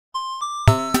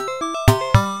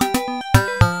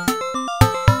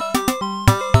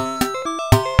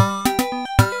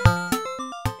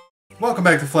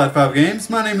welcome back to Flat 5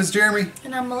 Games. My name is Jeremy.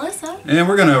 And I'm Melissa. And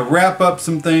we're going to wrap up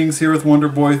some things here with Wonder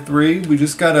Boy 3. We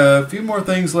just got a few more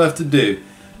things left to do.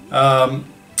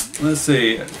 Let's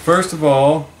see. First of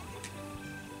all,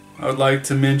 I would like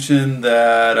to mention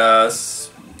that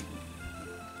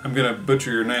I'm going to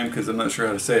butcher your name because I'm not sure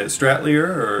how to say it.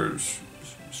 Stratlier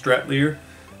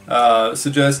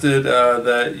suggested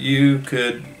that you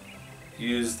could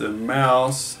use the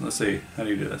mouse. Let's see. How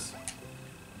do you do this?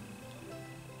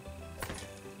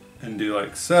 And do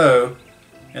like so,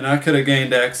 and I could have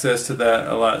gained access to that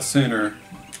a lot sooner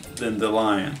than the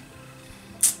lion.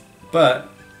 But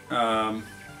I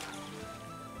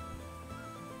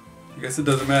guess it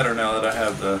doesn't matter now that I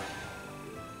have the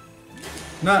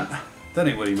that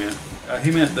ain't what he meant. He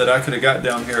meant that I could have got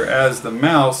down here as the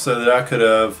mouse so that I could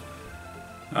have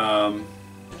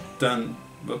done,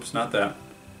 whoops, not that,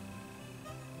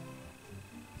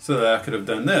 so that I could have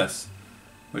done this,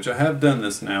 which I have done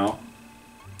this now.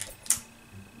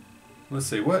 Let's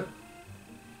see, what?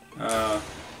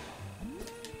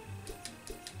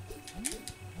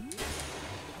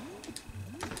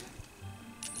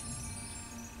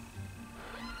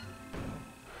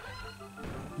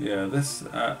 Yeah, this,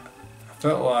 I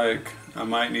felt like I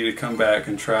might need to come back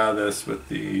and try this with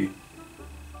the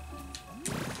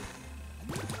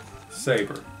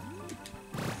saber.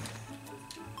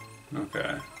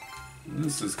 Okay.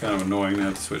 This is kind of annoying to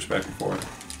have to switch back and forth.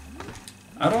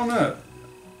 I don't know.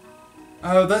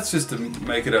 Oh, that's just to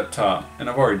make it up top, and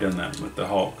I've already done that with the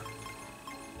Hulk.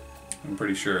 I'm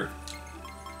pretty sure.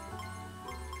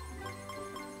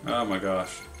 Oh my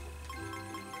gosh.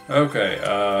 Okay,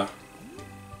 let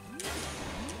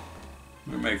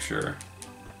me make sure.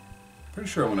 Pretty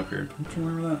sure I went up here. Don't you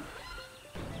remember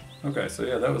that? Okay, so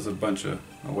yeah, that was a bunch of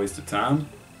a waste of time.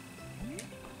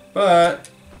 But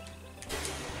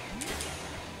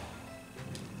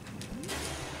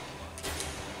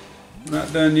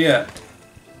not done yet.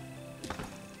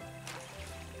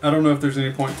 I don't know if there's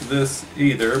any point to this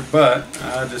either, but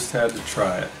I just had to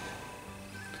try it.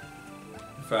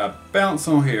 If I bounce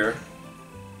on here,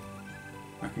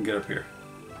 I can get up here.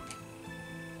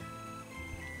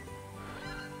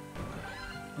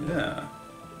 Yeah.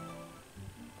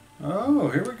 Oh,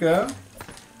 here we go.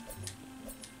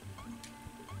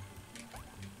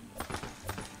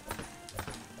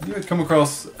 You would come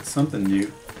across something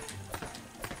new.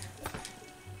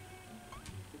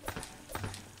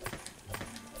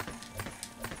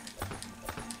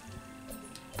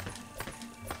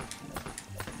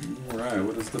 Alright,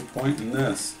 what is the point in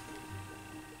this?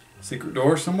 Secret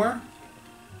door somewhere?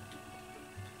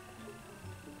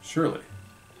 Surely.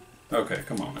 Okay,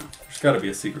 come on now. There's got to be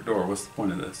a secret door. What's the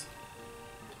point of this?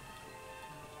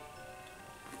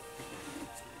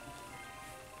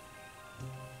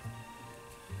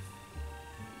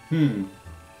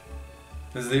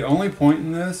 Is the only point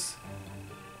in this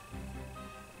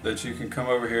that you can come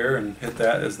over here and hit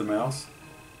that as the mouse?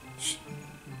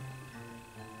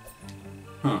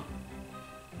 Huh.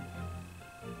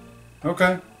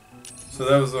 Okay. So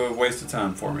that was a waste of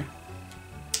time for me.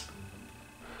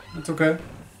 That's okay.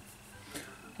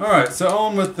 Alright, so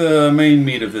on with the main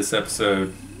meat of this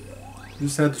episode.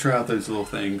 Just had to try out those little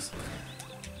things.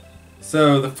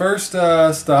 So the first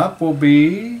stop will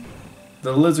be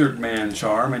the Lizard Man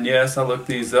charm. And yes, I looked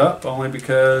these up only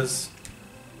because,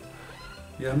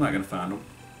 yeah, I'm not going to find them.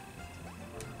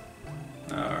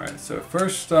 Alright, so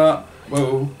first stop,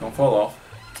 whoa, don't fall off.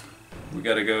 We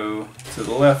got to go to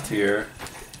the left here.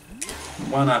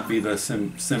 Why not be the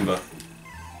Simba?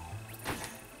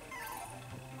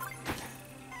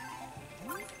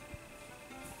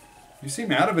 You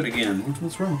seem out of it again.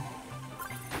 What's wrong?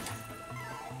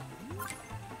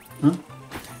 Huh?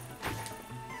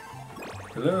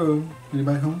 Hello?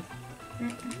 Anybody home?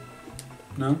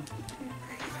 No?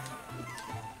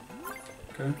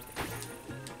 Okay.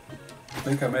 I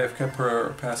think I may have kept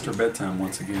her past her bedtime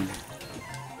once again.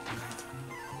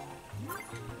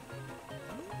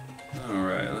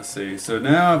 Alright, let's see. So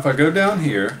now if I go down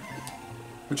here,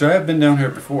 which I have been down here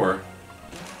before,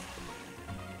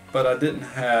 but I didn't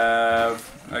have,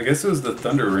 I guess it was the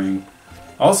Thunder Ring.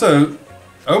 Also,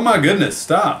 oh my goodness,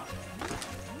 stop.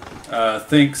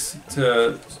 Thanks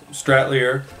to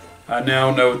Stratlier, I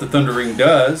now know what the Thunder Ring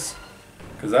does,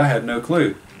 because I had no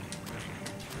clue.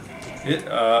 It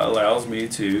allows me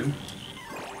to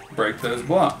break those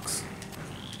blocks.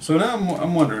 So now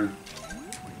I'm wondering,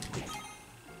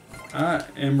 I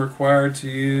am required to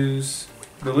use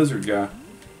the lizard guy.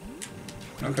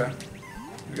 Okay,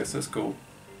 I guess that's cool.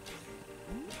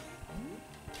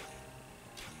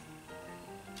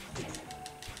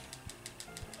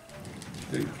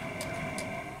 Dude.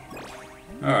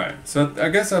 Alright, so I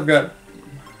guess I've got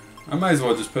I might as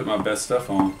well just put my best stuff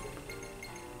on.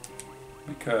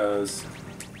 Because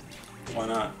why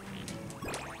not?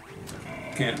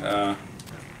 Can't man,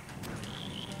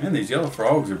 these yellow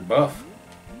frogs are buff.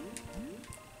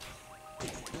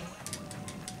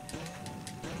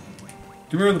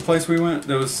 Do you remember the place we went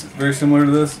that was very similar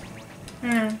to this?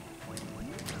 Hmm.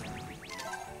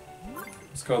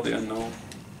 It's called the Unknown.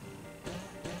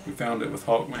 We found it with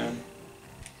Hawkman.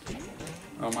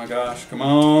 Oh my gosh, come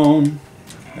on!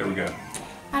 There we go.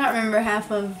 I don't remember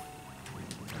half of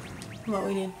what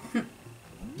we did.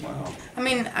 Wow. I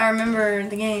mean, I remember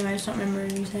the game, I just don't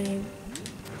remember you saying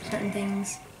certain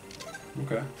things.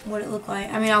 Okay. What it looked like.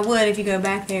 I mean, I would if you go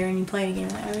back there and you play it again.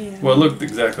 Like, oh yeah. Well, it looked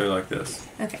exactly like this.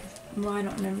 Okay. Well, I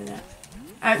don't remember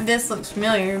that. This looks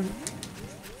familiar.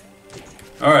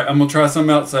 Alright, I'm gonna try something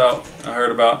else out I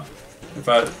heard about.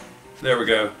 There we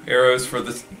go. Arrows for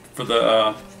the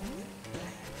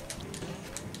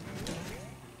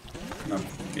no,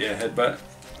 yeah, headbutt.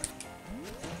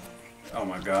 Oh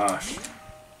my gosh.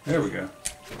 There we go.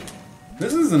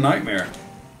 This is a nightmare.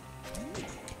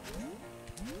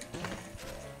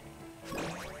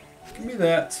 Give me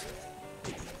that.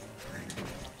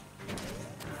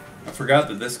 I forgot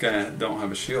that this guy don't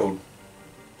have a shield.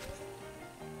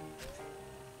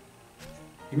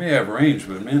 He may have range,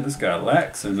 but man, this guy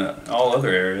lacks in all other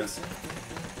areas.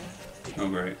 Oh,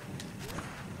 great.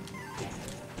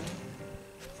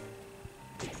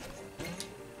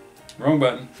 Wrong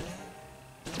button.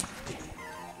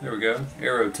 There we go.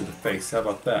 Arrow to the face. How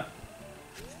about that?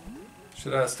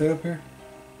 Should I stay up here?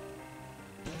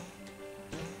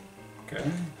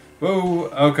 Okay. Whoa,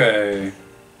 okay.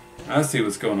 I see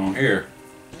what's going on here.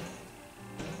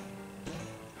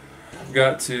 I've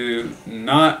got to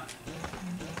not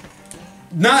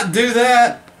do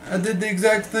that! I did the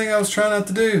exact thing I was trying not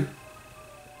to do.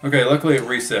 Okay, luckily it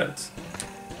resets.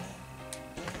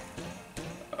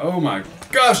 Oh my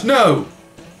gosh, no!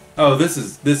 Oh, this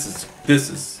is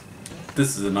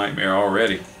a nightmare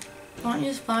already. Why don't you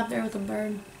just fly up there with a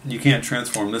bird? You can't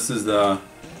transform. This is the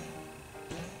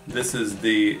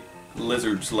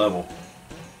lizard's level.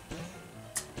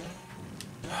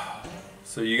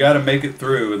 So you got to make it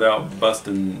through without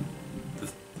busting the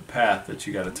path that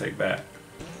you got to take back.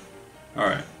 All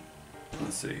right.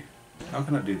 Let's see. How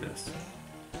can I do this?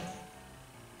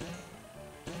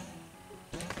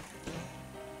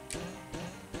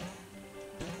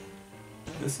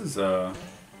 This is I'm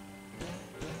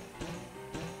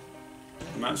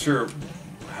not sure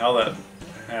how that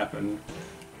happened.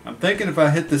 I'm thinking if I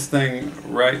hit this thing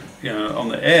right, on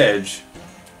the edge.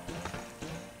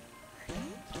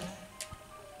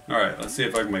 All right, let's see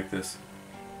if I can make this.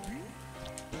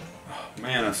 Oh,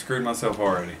 man, I screwed myself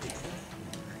already.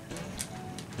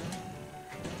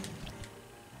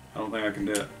 I don't think I can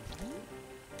do it.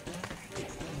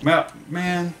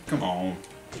 Man, come on.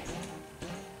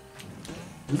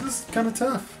 This is kind of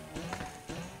tough.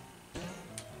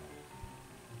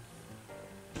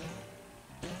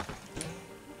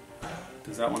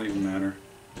 Does that one even matter?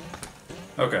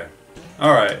 Okay.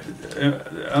 Alright.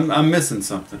 I'm missing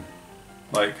something.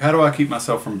 Like, how do I keep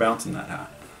myself from bouncing that high?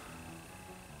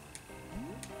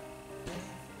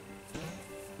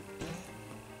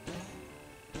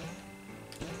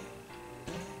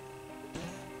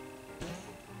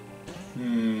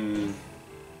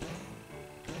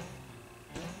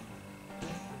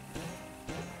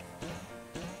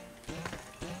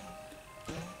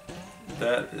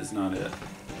 That is not it.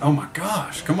 Oh my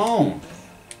gosh, come on!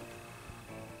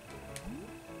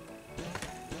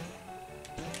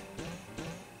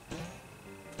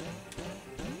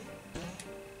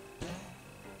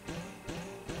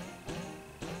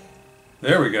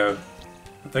 There we go.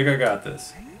 I think I got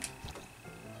this.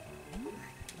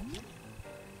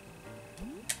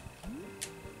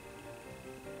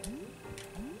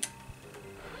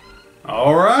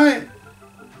 All right.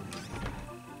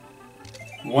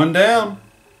 One down.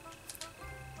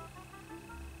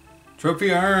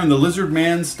 Trophy I earned, the Lizard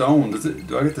Man Stone.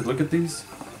 Do I get to look at these?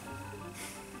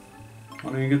 I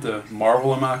don't even get to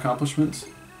marvel at my accomplishments.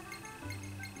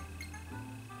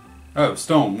 Oh,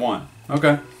 stone, 1.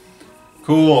 Okay.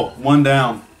 Cool, 1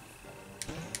 down.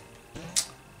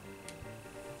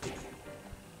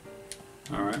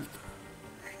 Alright.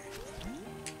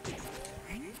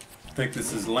 I think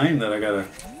this is lame that I gotta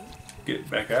get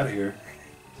back out of here.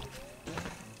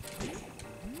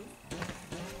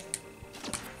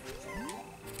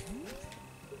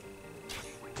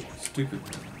 Stupid.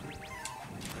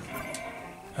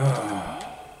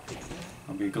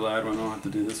 I'll be glad when I don't have to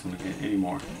do this one again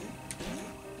anymore.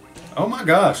 Oh my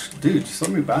gosh, dude, just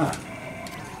let me by.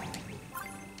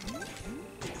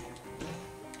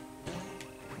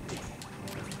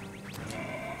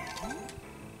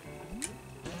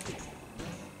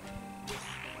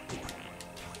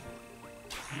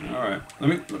 Alright, let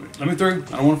me through.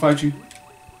 I don't want to fight you.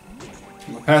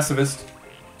 I'm a pacifist.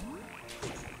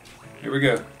 Here we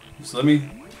go. Just let me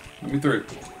through.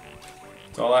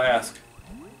 That's all I ask.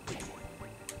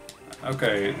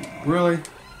 Okay, really?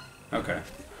 Okay.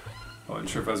 I wasn't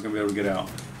sure if I was going to be able to get out.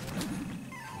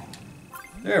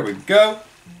 There we go.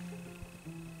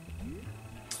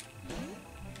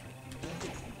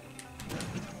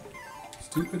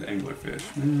 Stupid anglerfish.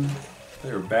 They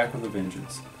are back with a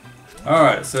vengeance.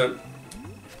 Alright, so...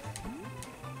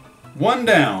 one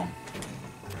down.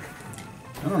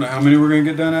 I don't know how many we're going to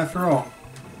get done after all.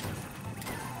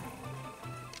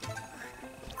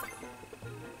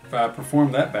 If I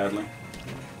perform that badly.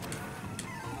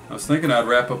 I was thinking I'd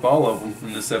wrap up all of them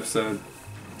in this episode.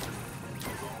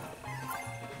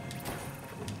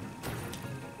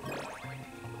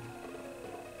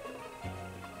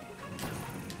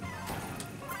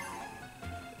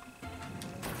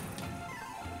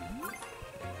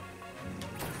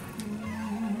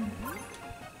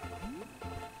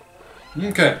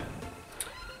 Okay.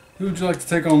 Who would you like to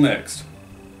take on next?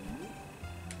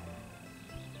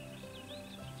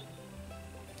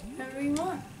 Whatever you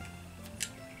want.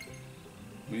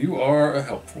 You are a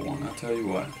helpful one, I'll tell you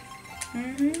what.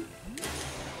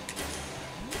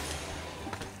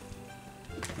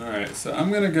 Alright, so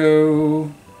I'm gonna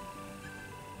go...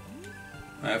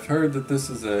 I've heard that this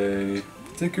is a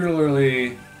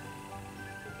particularly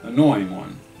annoying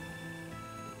one.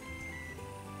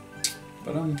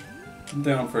 But I'm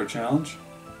down for a challenge,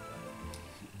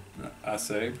 I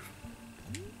say.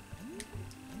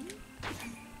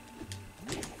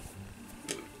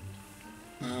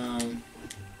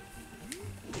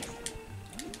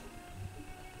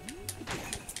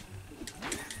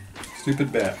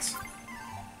 Stupid bats.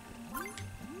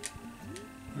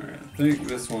 Alright, I think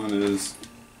this one is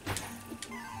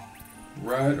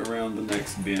right around the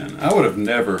next bin. I would have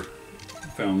never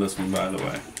found this one, by the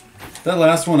way. That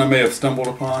last one I may have stumbled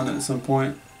upon at some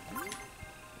point.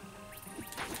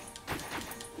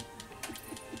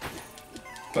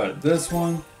 But this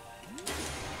one,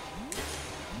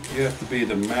 you have to be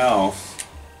the mouse,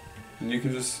 and you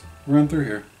can just run through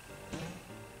here.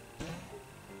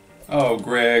 Oh,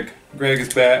 Greg. Greg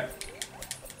is back.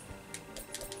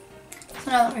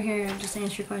 So now that we're here, just to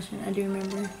answer your question, I do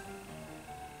remember.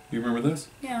 You remember this?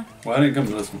 Yeah. Well, I didn't come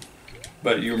to this one.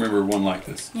 But you remember one like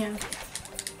this. Yeah.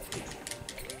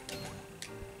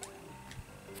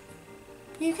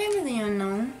 You came to the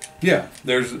unknown. Yeah,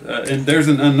 there's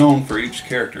an unknown for each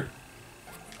character.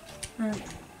 Hmm.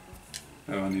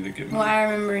 Oh, I need to get my... Well, I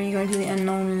remember you going to the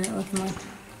unknown and it looking like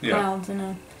clouds and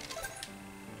a...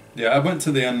 Yeah, I went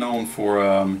to the unknown for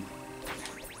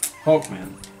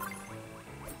Hawkman.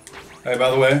 Hey, by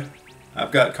the way,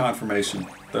 I've got confirmation.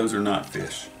 Those are not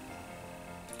fish.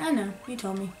 I know, you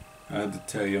told me. I had to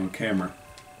tell you on camera.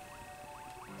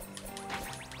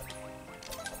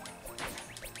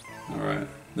 Alright.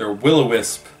 They're a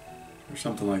will-o-wisp. Or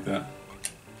something like that.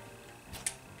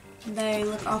 They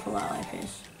look awful lot like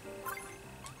fish.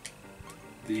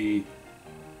 The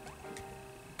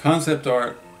concept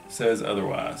art says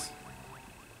otherwise.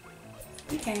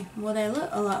 Okay, well they look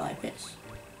a lot like fish.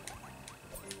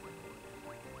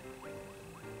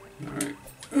 Alright.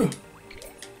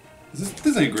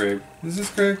 This ain't Greg. Is this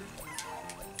Greg?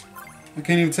 I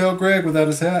can't even tell Greg without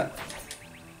his hat.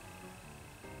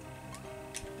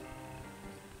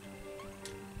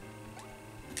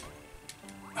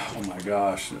 Oh my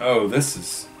gosh. Oh, this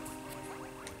is...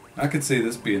 I could see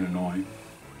this being annoying.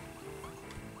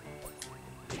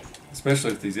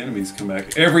 Especially if these enemies come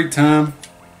back every time.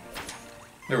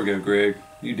 There we go, Greg.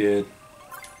 You did.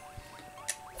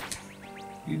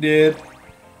 You did.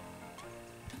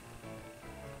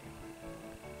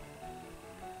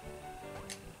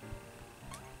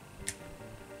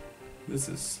 This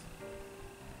is...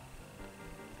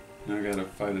 Now I gotta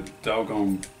fight a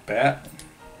doggone bat.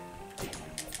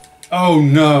 Oh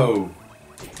no!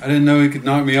 I didn't know he could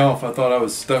knock me off. I thought I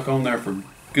was stuck on there for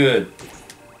good.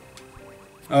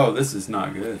 Oh, this is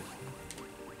not good.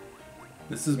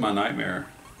 This is my nightmare.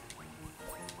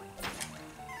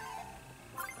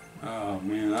 Oh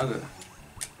man,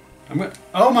 I'm gonna...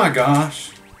 Oh my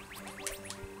gosh!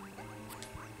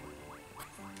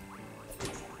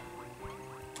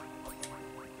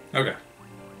 Okay.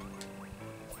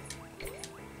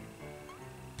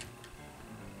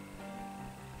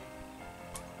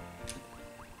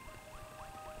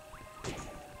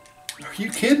 Are you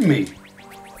kidding me?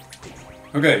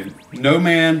 Okay, no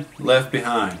man left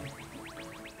behind.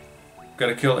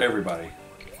 Gotta kill everybody.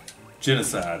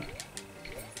 Genocide.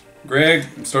 Greg,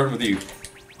 I'm starting with you.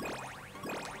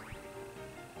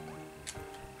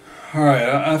 Alright,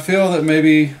 I feel that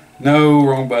maybe... No,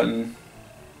 wrong button.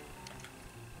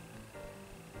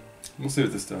 We'll see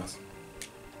what this does.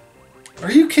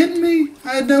 Are you kidding me?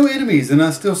 I had no enemies and I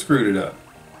still screwed it up.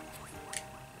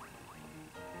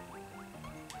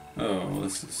 Oh,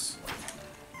 this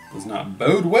does not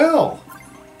bode well.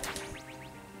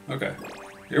 Okay,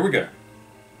 here we go.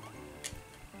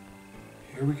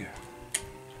 Here we go.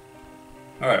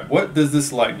 Alright, what does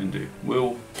this lightning do?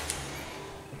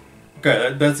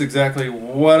 Okay, that's exactly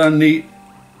what I need.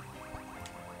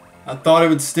 I thought it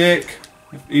would stick,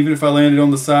 even if I landed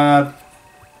on the side.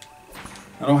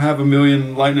 I don't have a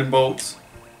million lightning bolts.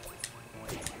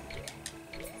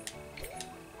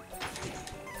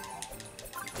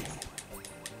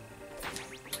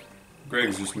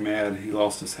 Greg's just mad he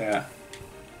lost his hat.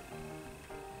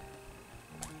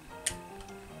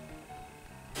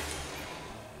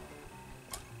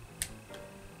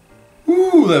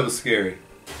 Ooh, that was scary.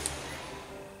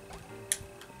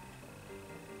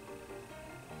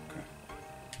 Okay.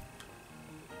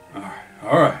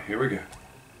 Alright, here we go.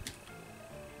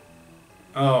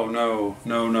 Oh no,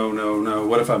 no, no, no, no.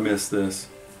 What if I miss this?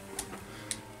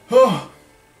 Oh!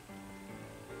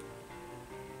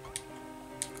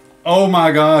 Oh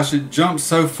my gosh, it jumped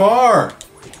so far!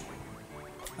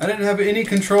 I didn't have any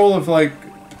control of like...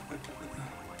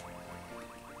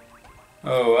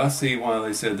 Oh, I see why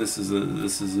they said this is an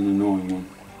annoying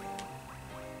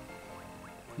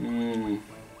one.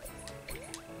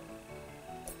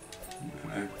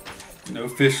 No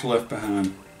fish left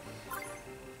behind.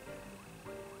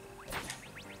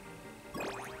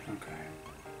 Okay.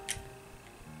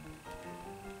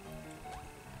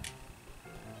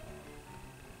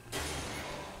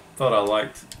 Thought I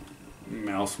liked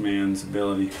Mouse Man's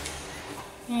ability.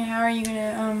 Yeah, how are you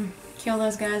gonna kill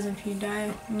those guys if you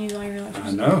die and use all your electricity?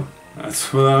 I know.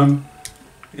 That's what I'm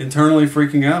internally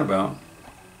freaking out about.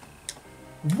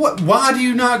 What? Why do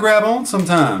you not grab on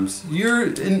sometimes? You're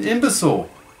an imbecile.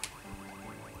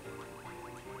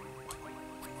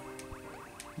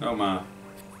 Oh my.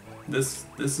 This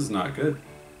is not good.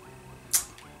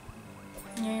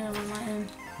 Yeah, on my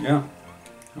end. Yeah.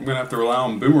 I'm gonna have to rely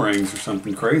on boomerangs or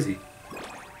something crazy.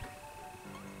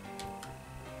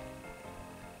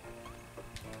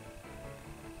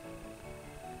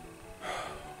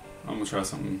 I'm gonna try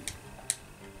something.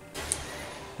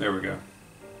 There we go.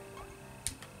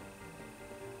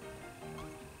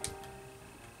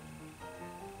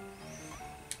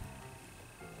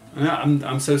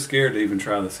 I'm so scared to even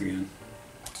try this again.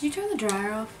 Did you turn the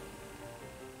dryer off?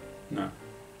 No.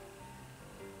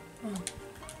 Oh.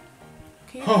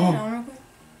 Can you turn it on real quick?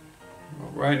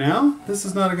 Right now? This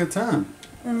is not a good time.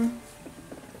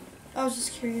 I was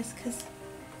just curious because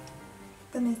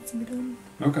that needs to be done.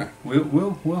 Okay,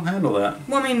 we'll handle that.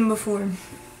 Well, I mean before.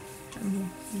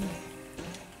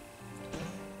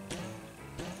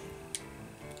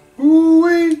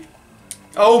 Ooh-wee!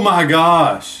 Oh my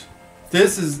gosh!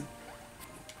 This is...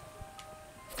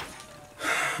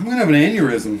 I'm gonna have an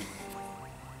aneurysm.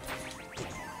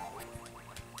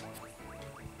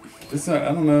 This, I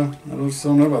don't know. I just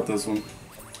don't know about this one.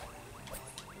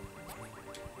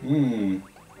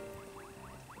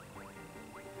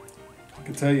 I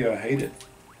can tell you I hate it.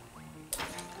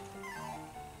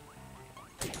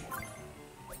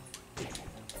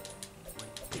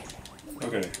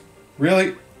 Okay.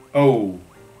 Really? Oh.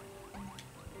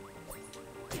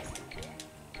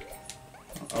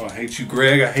 Oh, I hate you,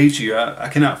 Greg. I hate you. I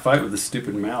cannot fight with this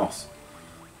stupid mouse.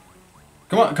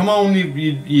 Come on,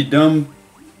 you dumb...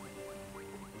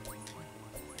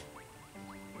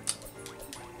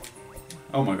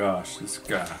 Oh my gosh, this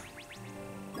guy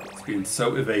is being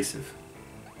so evasive.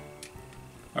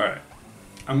 Alright.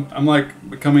 I'm like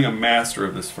becoming a master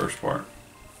of this first part.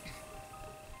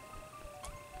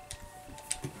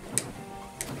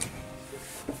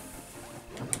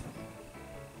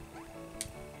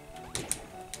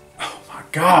 Oh my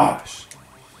gosh!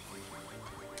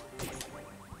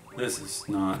 This is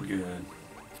not good.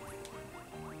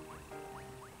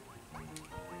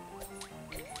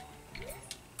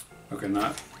 Okay,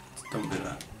 don't do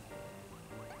that.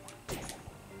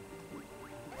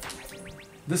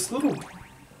 This little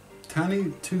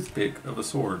tiny toothpick of a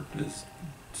sword is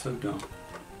so dumb.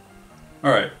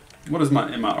 Alright, what is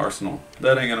in my arsenal?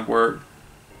 That ain't gonna work.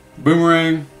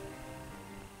 Boomerang.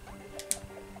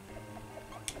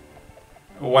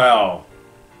 Wow.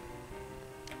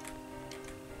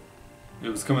 It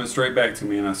was coming straight back to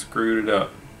me and I screwed it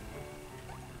up.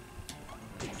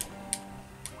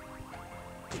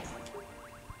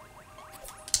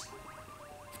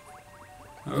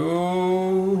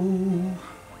 Oh.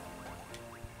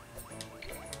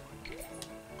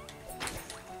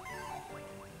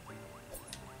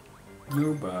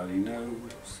 Nobody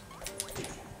knows.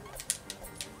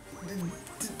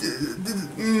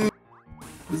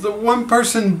 The one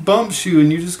person bumps you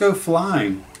and you just go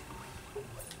flying.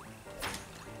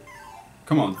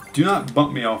 Come on, do not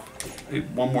bump me off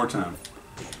one more time.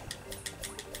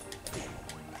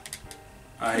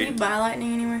 Can you buy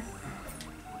lightning anywhere?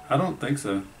 I don't think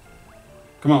so.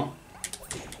 Come on.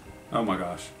 Oh my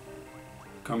gosh.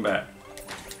 Come back.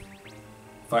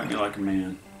 Fight me like a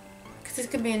man. Because this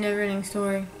could be a never-ending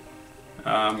story.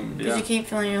 Yeah. Because you keep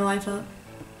filling your life up.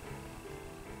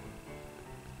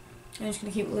 I'm just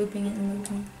going to keep looping it and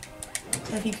looping.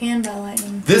 So if you can buy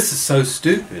lightning... This is so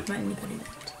stupid. Might need to do that.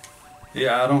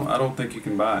 Yeah, I don't think you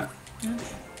can buy it.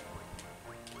 Okay.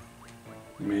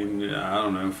 I mean, I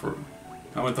don't know.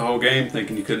 I went the whole game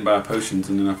thinking you couldn't buy potions,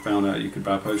 and then I found out you could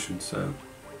buy potions, so...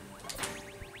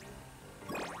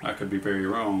 I could be very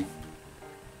wrong.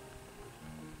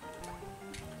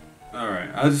 Alright,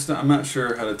 I'm not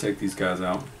sure how to take these guys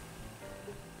out.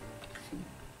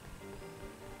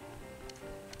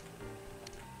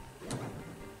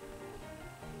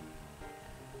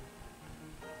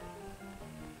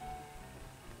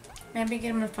 Maybe get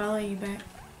him to follow you back.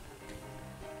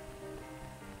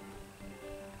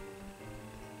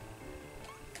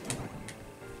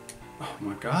 Oh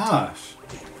my gosh.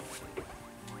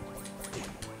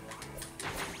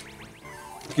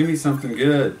 Give me something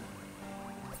good.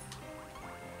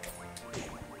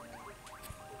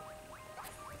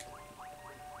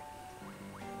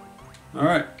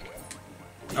 Alright.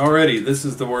 Already, this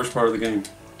is the worst part of the game.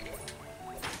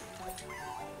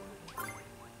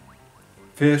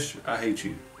 Fish, I hate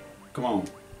you. Come on.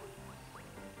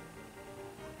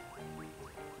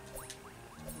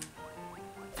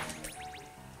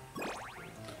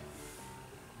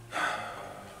 I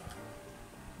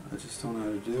just don't know how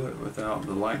to do it without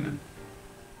the lightning.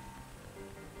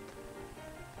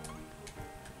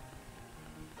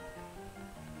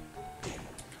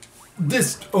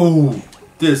 This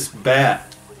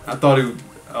bat. I thought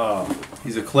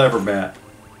he's a clever bat.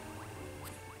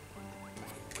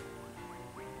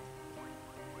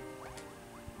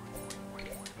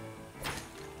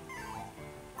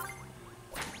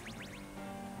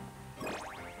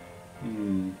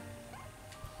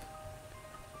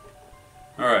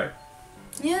 Alright.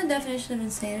 Yeah, the definition of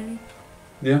insanity.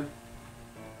 Yeah.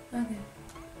 Okay.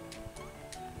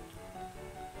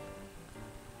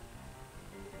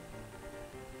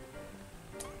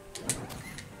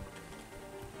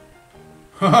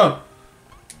 Haha!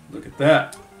 Look at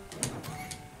that.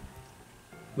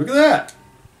 Look at that!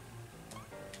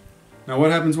 Now what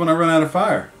happens when I run out of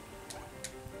fire?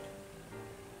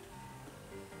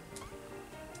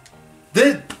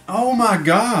 Oh my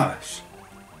gosh!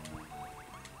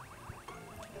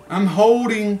 I'm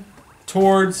holding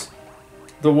towards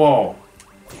the wall.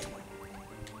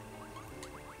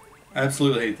 I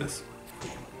absolutely hate this.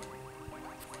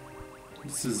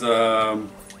 This is,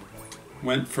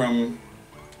 went from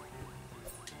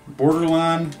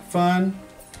borderline fun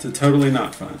to totally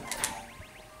not fun.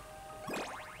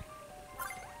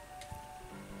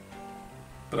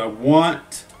 But I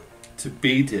want to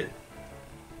beat it.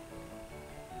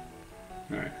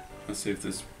 Alright, let's see if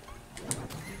this...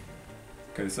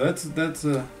 Okay, so that's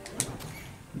a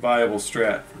viable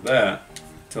strat for that,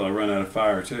 until I run out of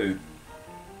fire too.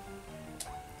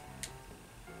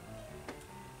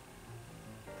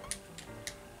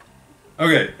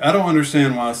 Okay, I don't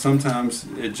understand why sometimes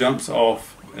it jumps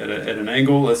off at an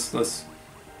angle. Let's.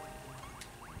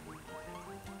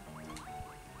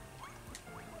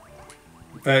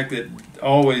 In fact, it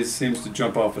always seems to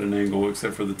jump off at an angle,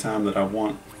 except for the time that I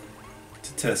want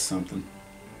to test something.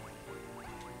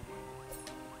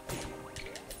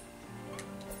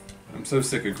 I'm so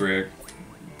sick of Greg.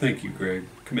 Thank you, Greg.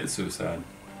 Commit suicide.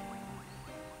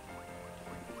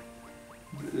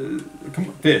 Come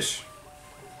on, fish.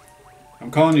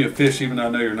 I'm calling you a fish even though I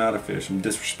know you're not a fish. I'm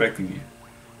disrespecting you.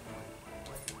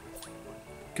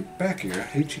 Get back here. I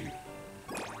hate you.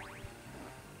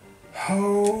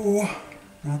 Oh,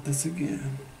 not this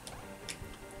again.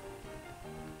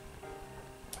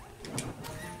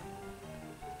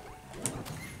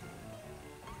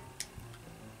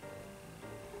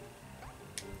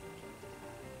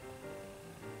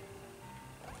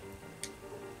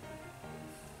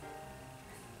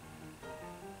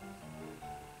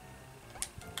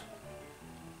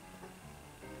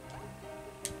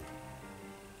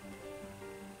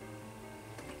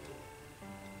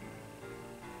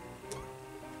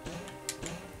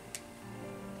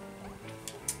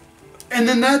 And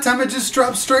then that time it just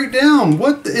drops straight down.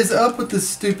 What is up with this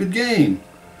stupid game?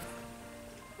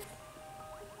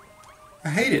 I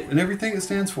hate it and everything it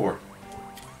stands for.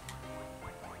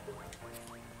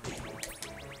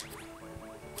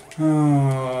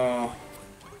 Oh.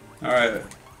 Alright.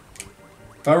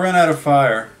 If I run out of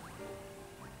fire,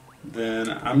 then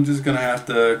I'm just going to have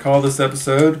to call this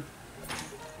episode,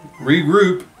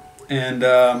 regroup,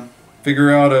 and figure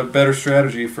out a better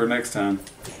strategy for next time.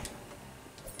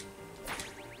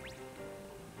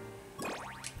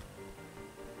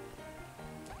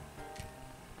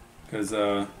 Because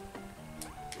if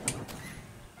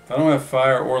I don't have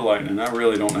fire or lightning, I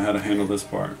really don't know how to handle this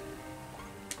part.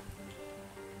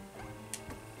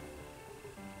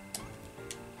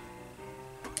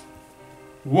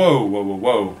 Whoa, whoa, whoa,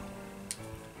 whoa.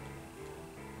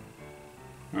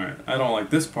 Alright, I don't like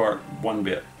this part one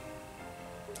bit.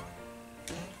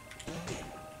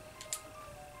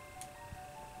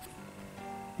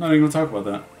 Not even gonna talk about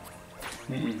that.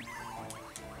 Mm-mm.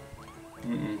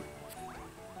 Mm-mm.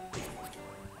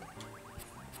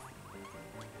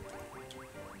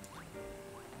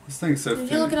 This thing's so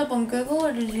Did you look it up on Google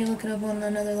or did you look it up on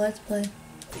another Let's Play?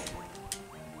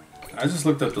 I just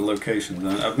looked up the locations.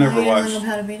 I've never you watched. don't know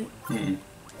how to beat it? Mm-mm.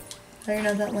 Oh, you're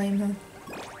not that lame, huh?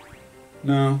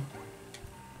 No.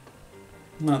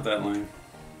 Not that lame.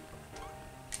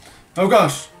 Oh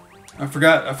gosh! I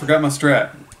forgot my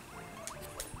strat.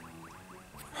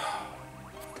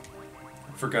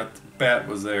 I forgot the bat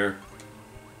was there.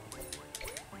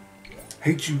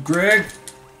 Hate you, Greg!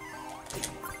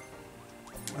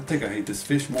 I think I hate this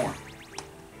fish more.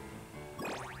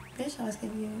 Fish always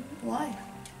give you life.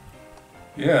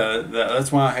 Yeah, that's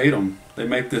why I hate them. They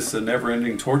make this a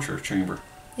never-ending torture chamber.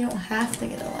 You don't have to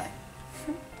get a life.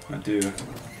 I do.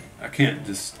 I can't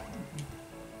just,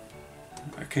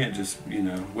 you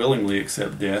know, willingly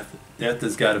accept death. Death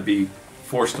has got to be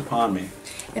forced upon me.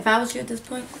 If I was you at this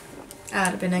point,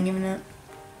 I'd have been giving up.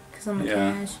 Because I'm a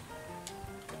cash.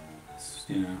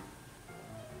 You know.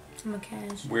 I'm a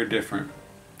cash. We're different.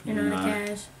 You're not a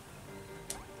cash.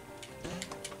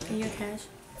 Are you a cash?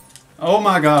 Oh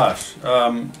my gosh.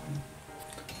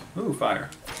 Ooh, fire.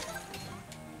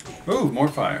 Ooh, more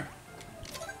fire.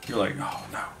 You're like, oh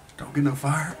no, don't get no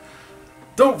fire.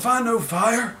 Don't find no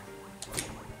fire.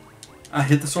 I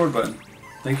hit the sword button.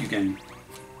 Thank you, game.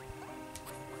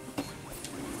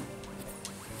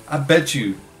 I bet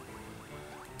you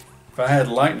if I had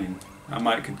lightning, I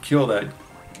might could kill that.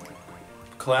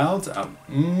 Clouds?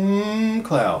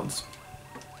 Clouds.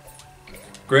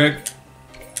 Greg,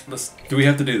 do we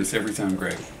have to do this every time,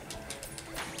 Greg?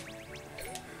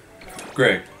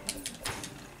 Greg.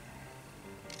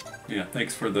 Yeah,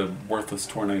 thanks for the worthless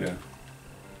tornado.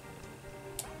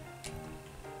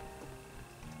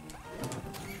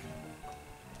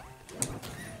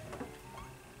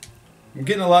 I'm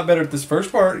getting a lot better at this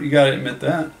first part, you gotta admit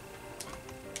that.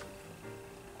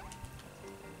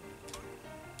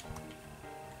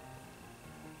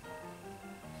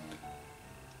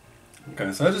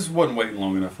 Okay, so I just wasn't waiting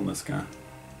long enough on this guy.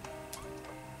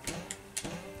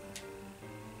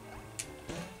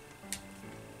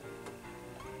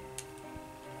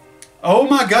 Oh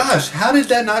my gosh, how did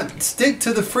that not stick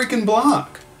to the freaking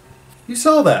block? You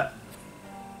saw that.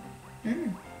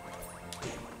 Mm.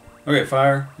 Okay,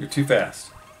 fire, you're too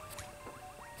fast.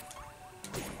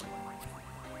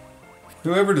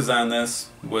 Whoever designed this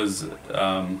was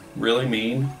really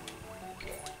mean,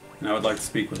 and I would like to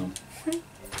speak with them.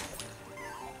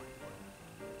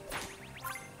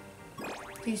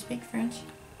 Do you speak French?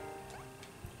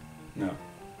 No.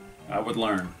 I would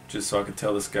learn, just so I could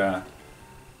tell this guy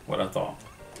what I thought.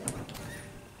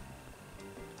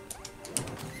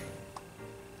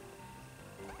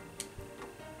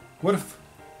 What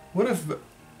if,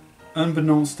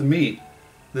 unbeknownst to me,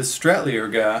 this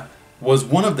Stratlier guy was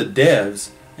one of the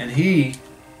devs, and he...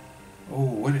 Oh,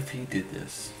 what if he did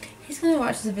this? He's gonna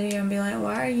watch this video and be like,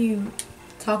 why are you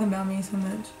talking about me so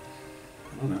much?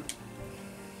 I don't know.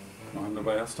 I don't have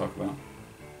nobody else to talk about.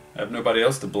 I have nobody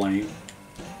else to blame.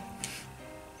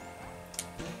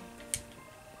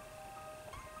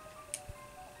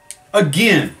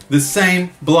 Again, the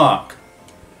same block.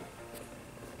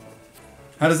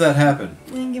 How does that happen?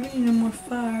 We ain't giving you no more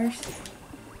fires.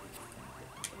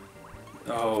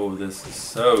 Oh, this is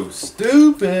so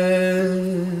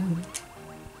stupid.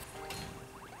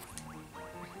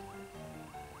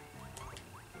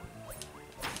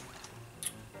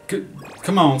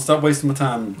 Come on, stop wasting my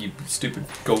time, you stupid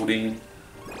Goldine.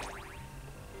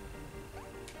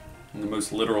 In the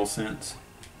most literal sense.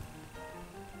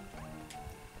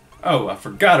 Oh, I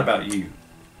forgot about you.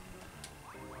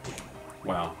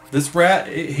 Wow. This rat,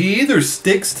 he either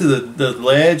sticks to the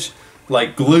ledge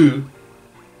like glue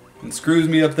and screws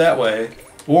me up that way,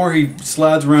 or he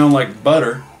slides around like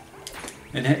butter,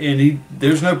 and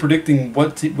there's no predicting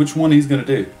which one he's going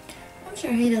to do. I'm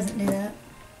sure he doesn't do that.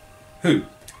 Who?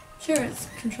 Sure, it's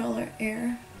controller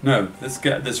error. No,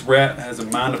 this rat has a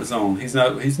mind of his own. He's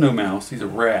no mouse. He's a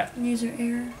rat. User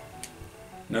error.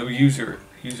 No user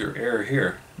error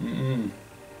here.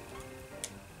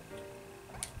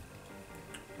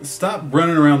 Stop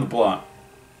running around the block.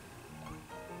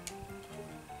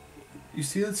 You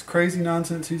see this crazy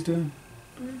nonsense he's doing?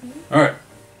 All right.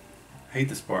 I hate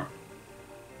this part.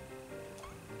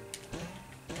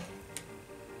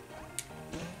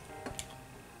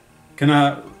 Can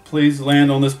I please land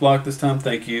on this block this time?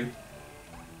 Thank you.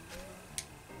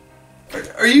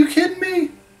 Are you kidding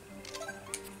me?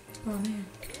 Oh man.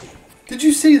 Did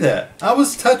you see that? I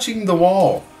was touching the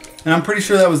wall. And I'm pretty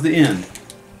sure that was the end.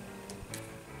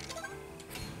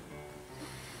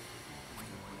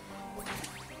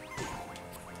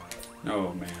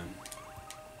 Oh man.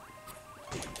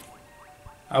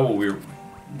 I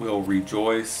will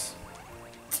rejoice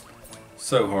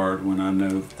so hard when I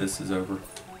know that this is over.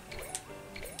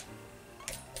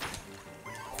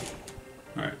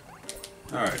 Alright.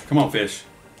 Alright, come on, fish.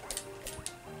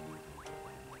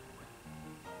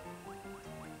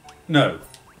 No.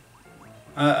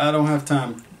 I don't have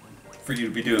time for you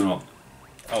to be doing all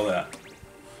that.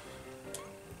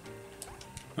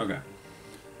 Okay.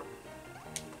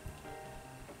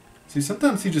 See,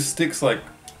 sometimes he just sticks like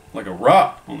a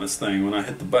rock on this thing when I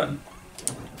hit the button.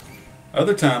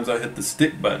 Other times I hit the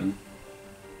stick button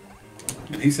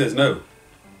and he says no.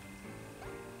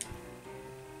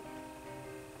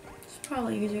 It's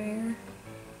probably user error.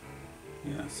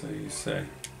 Yeah, so you say.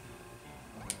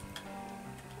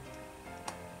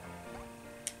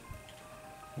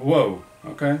 Whoa,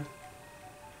 okay.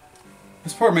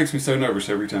 This part makes me so nervous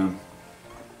every time.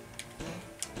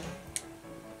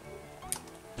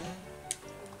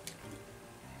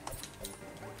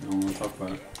 I don't want to talk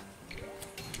about it.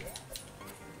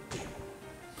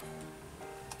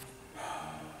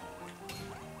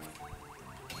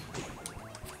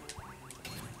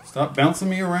 Stop bouncing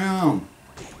me around.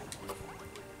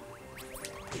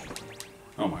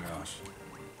 Oh my gosh.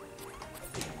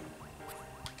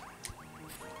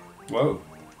 Whoa.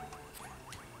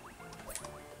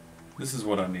 This is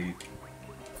what I need.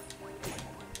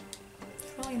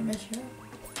 It's probably gonna mess you up.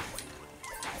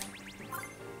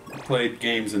 I played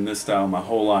games in this style my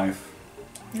whole life.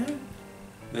 Yeah.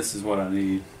 This is what I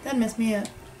need. That'd mess me up.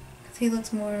 Because he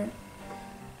looks more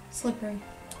slippery.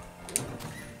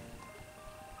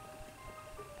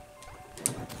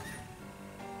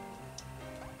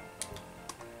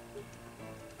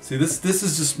 See, this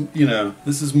is just, you know,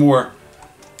 this is more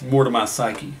to my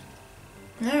psyche.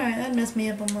 Alright, that messed me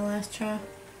up on my last try.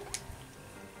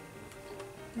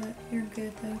 But you're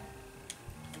good though.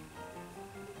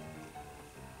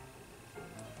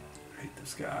 I hate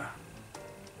this guy.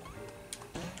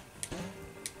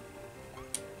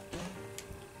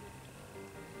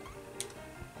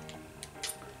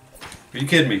 Are you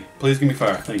kidding me? Please give me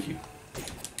fire. Thank you.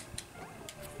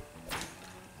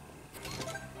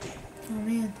 Oh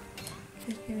man.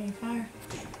 Just give me fire.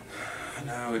 I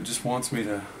know, it just wants me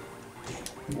to...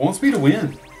 It wants me to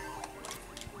win.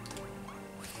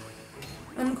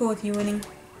 I'm cool with you winning.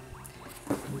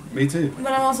 Me too.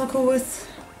 But I'm also cool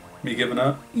with Me giving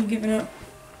up? you giving up.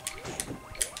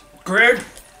 Greg!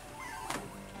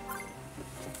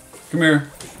 Come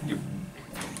here, you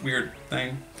weird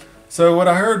thing. So what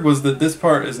I heard was that this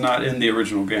part is not in the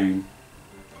original game.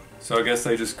 So I guess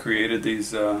they just created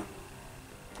these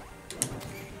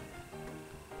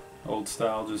old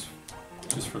style just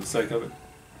for the sake of it.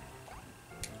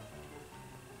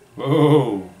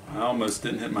 Whoa! I almost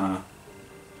didn't hit my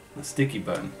sticky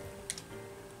button.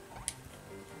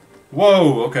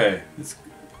 Whoa! Okay, it's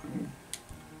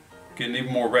getting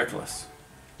even more reckless.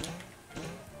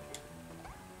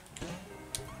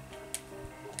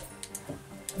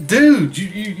 Dude,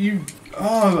 you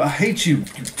oh, I hate you,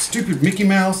 you stupid Mickey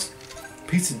Mouse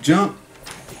piece of junk.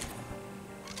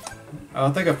 I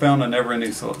think I found a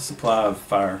never-ending supply of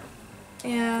fire.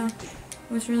 Yeah.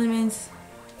 Which really means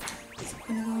it's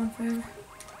gonna go on forever.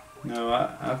 No,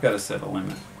 I've got to set a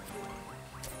limit.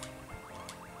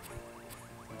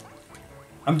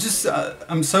 I'm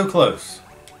so close.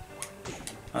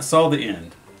 I saw the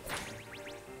end.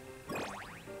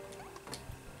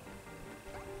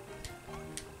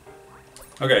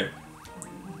 Okay.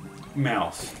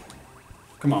 Mouse.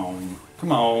 Come on.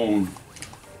 Come on.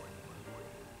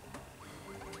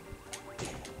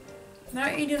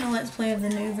 Aren't you doing a let's play of the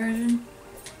new version?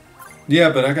 Yeah,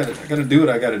 but I gotta do what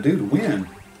I gotta do to win.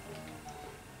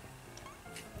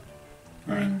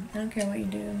 I mean, I don't care what you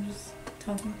do, I'm just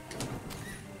talking.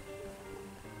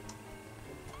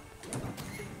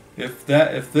 If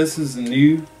this is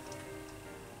new,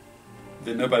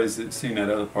 Then nobody's seen that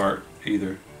other part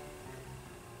either.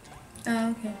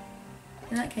 Oh, okay.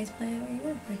 In that case, play it where you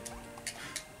want to play.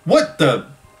 What the?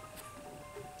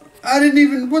 I didn't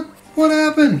even... What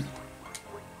happened?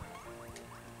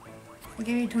 I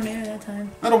gave you a tornado that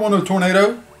time. I don't want no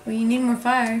tornado. Well, you need more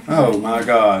fire. Oh my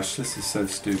gosh, this is so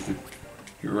stupid.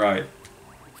 You're right.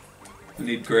 I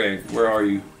need Greg. Where are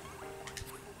you?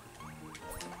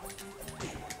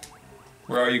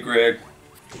 Where are you, Greg?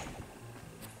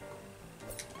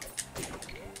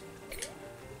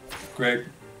 Greg?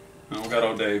 I don't got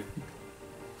all day.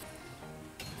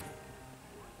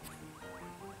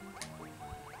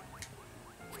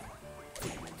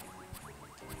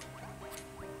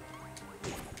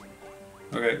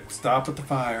 Okay, stop at the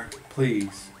fire,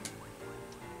 please.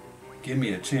 Give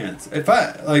me a chance. If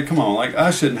I, like, come on, like,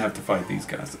 I shouldn't have to fight these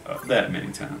guys that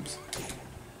many times.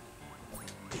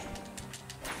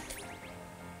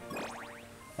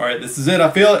 Alright, this is it,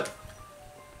 I feel it.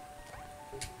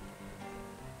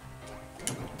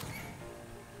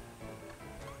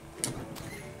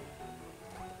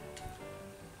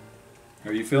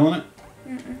 Are you feeling it?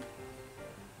 Mm-mm.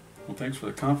 Well, thanks for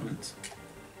the confidence.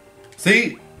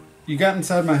 See? You got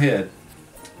inside my head.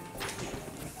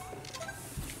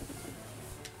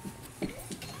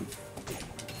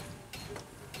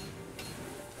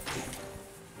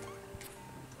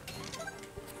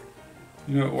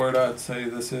 You know what word I'd say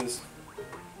this is?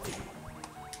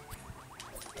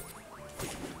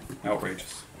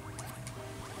 Outrageous.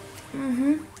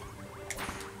 Mm-hmm.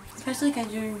 Especially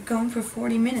because you're going for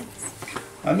 40 minutes.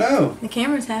 I know. The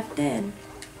camera's half dead.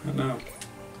 I know.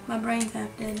 My brain's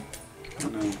half dead. I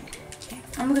know. Okay,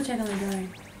 I'm gonna go check on the drone.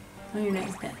 On your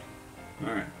next bed.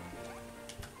 Alright.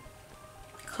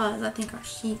 Because I think our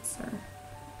sheets are...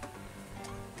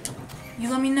 You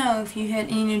let me know if you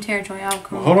hit any new territory. I'll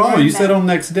come. Well, hold on. You said on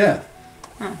next death.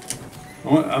 Oh.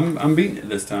 I'm beating it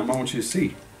this time. I want you to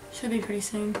see. Should be pretty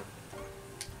soon.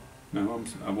 No,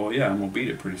 well, yeah, I'm gonna beat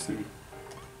it pretty soon.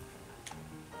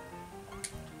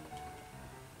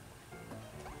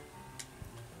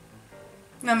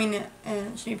 I mean, it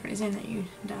should be pretty soon that you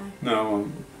die.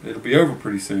 No, it'll be over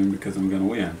pretty soon because I'm gonna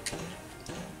win.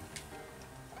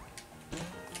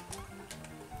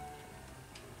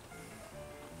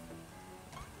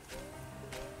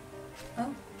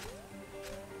 Oh.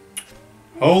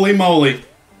 Holy moly!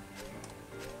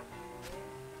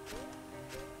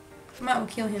 Might will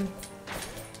kill him.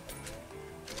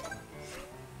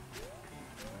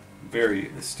 Very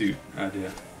astute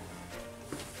idea.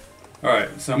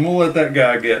 Alright, so I'm gonna let that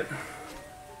guy get...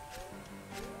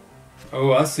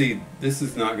 Oh, I see. This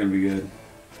is not gonna be good.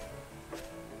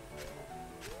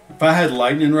 If I had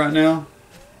lightning right now,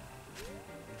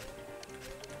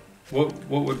 what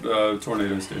would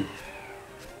tornadoes do?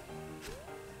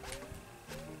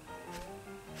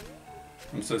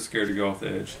 I'm so scared to go off the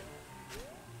edge.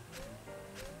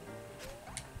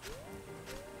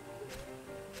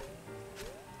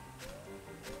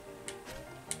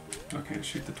 I can't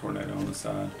shoot the tornado on the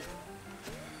side.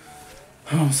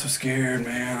 Oh, I'm so scared,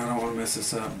 man. I don't want to mess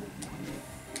this up.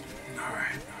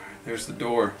 Alright, there's the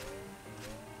door.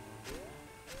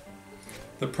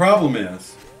 The problem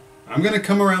is, I'm going to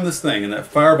come around this thing and that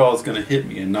fireball is going to hit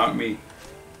me and knock me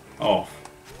off.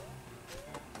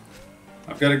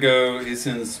 I've got to go, he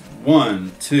sends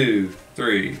 1, 2,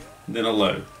 3, then a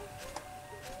low.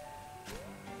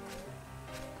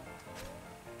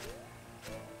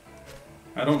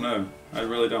 I don't know. I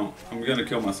really don't. I'm going to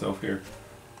kill myself here.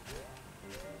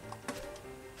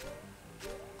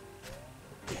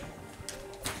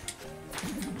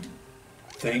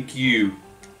 Thank you.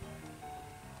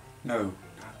 No,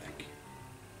 not thank you.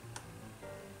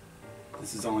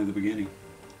 This is only the beginning.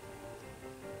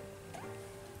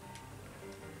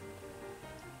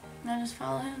 Now just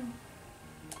follow him.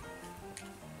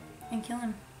 And kill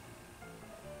him.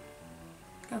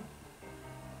 Go.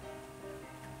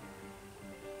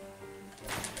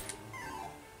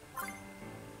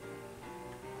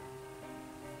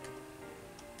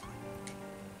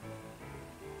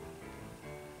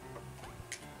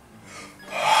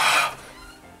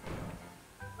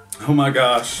 Oh my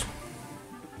gosh.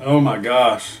 Oh my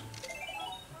gosh.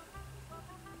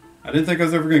 I didn't think I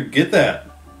was ever going to get that.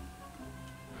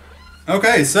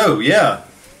 Okay, so yeah.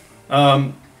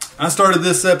 I started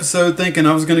this episode thinking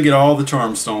I was going to get all the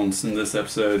charm stones in this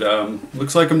episode.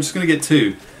 Looks like I'm just going to get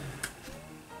 2.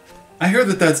 I hear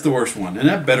that that's the worst one, and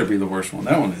that better be the worst one.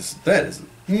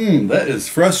 That is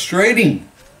frustrating.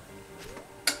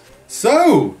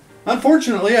 So,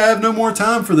 unfortunately, I have no more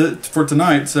time for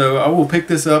tonight, so I will pick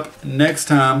this up next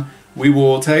time. We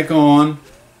will take on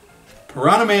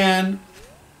Piranha Man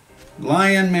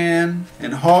Lion Man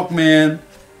and Hawk Man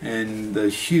and the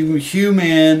Hugh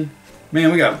Man.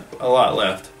 Man, we got a lot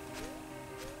left.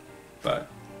 But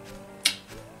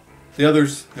the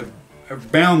others are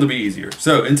bound to be easier.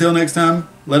 So until next time,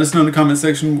 let us know in the comment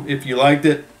section if you liked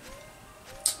it.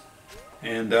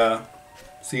 And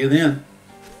see you then.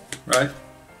 Right?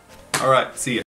 Alright, see ya.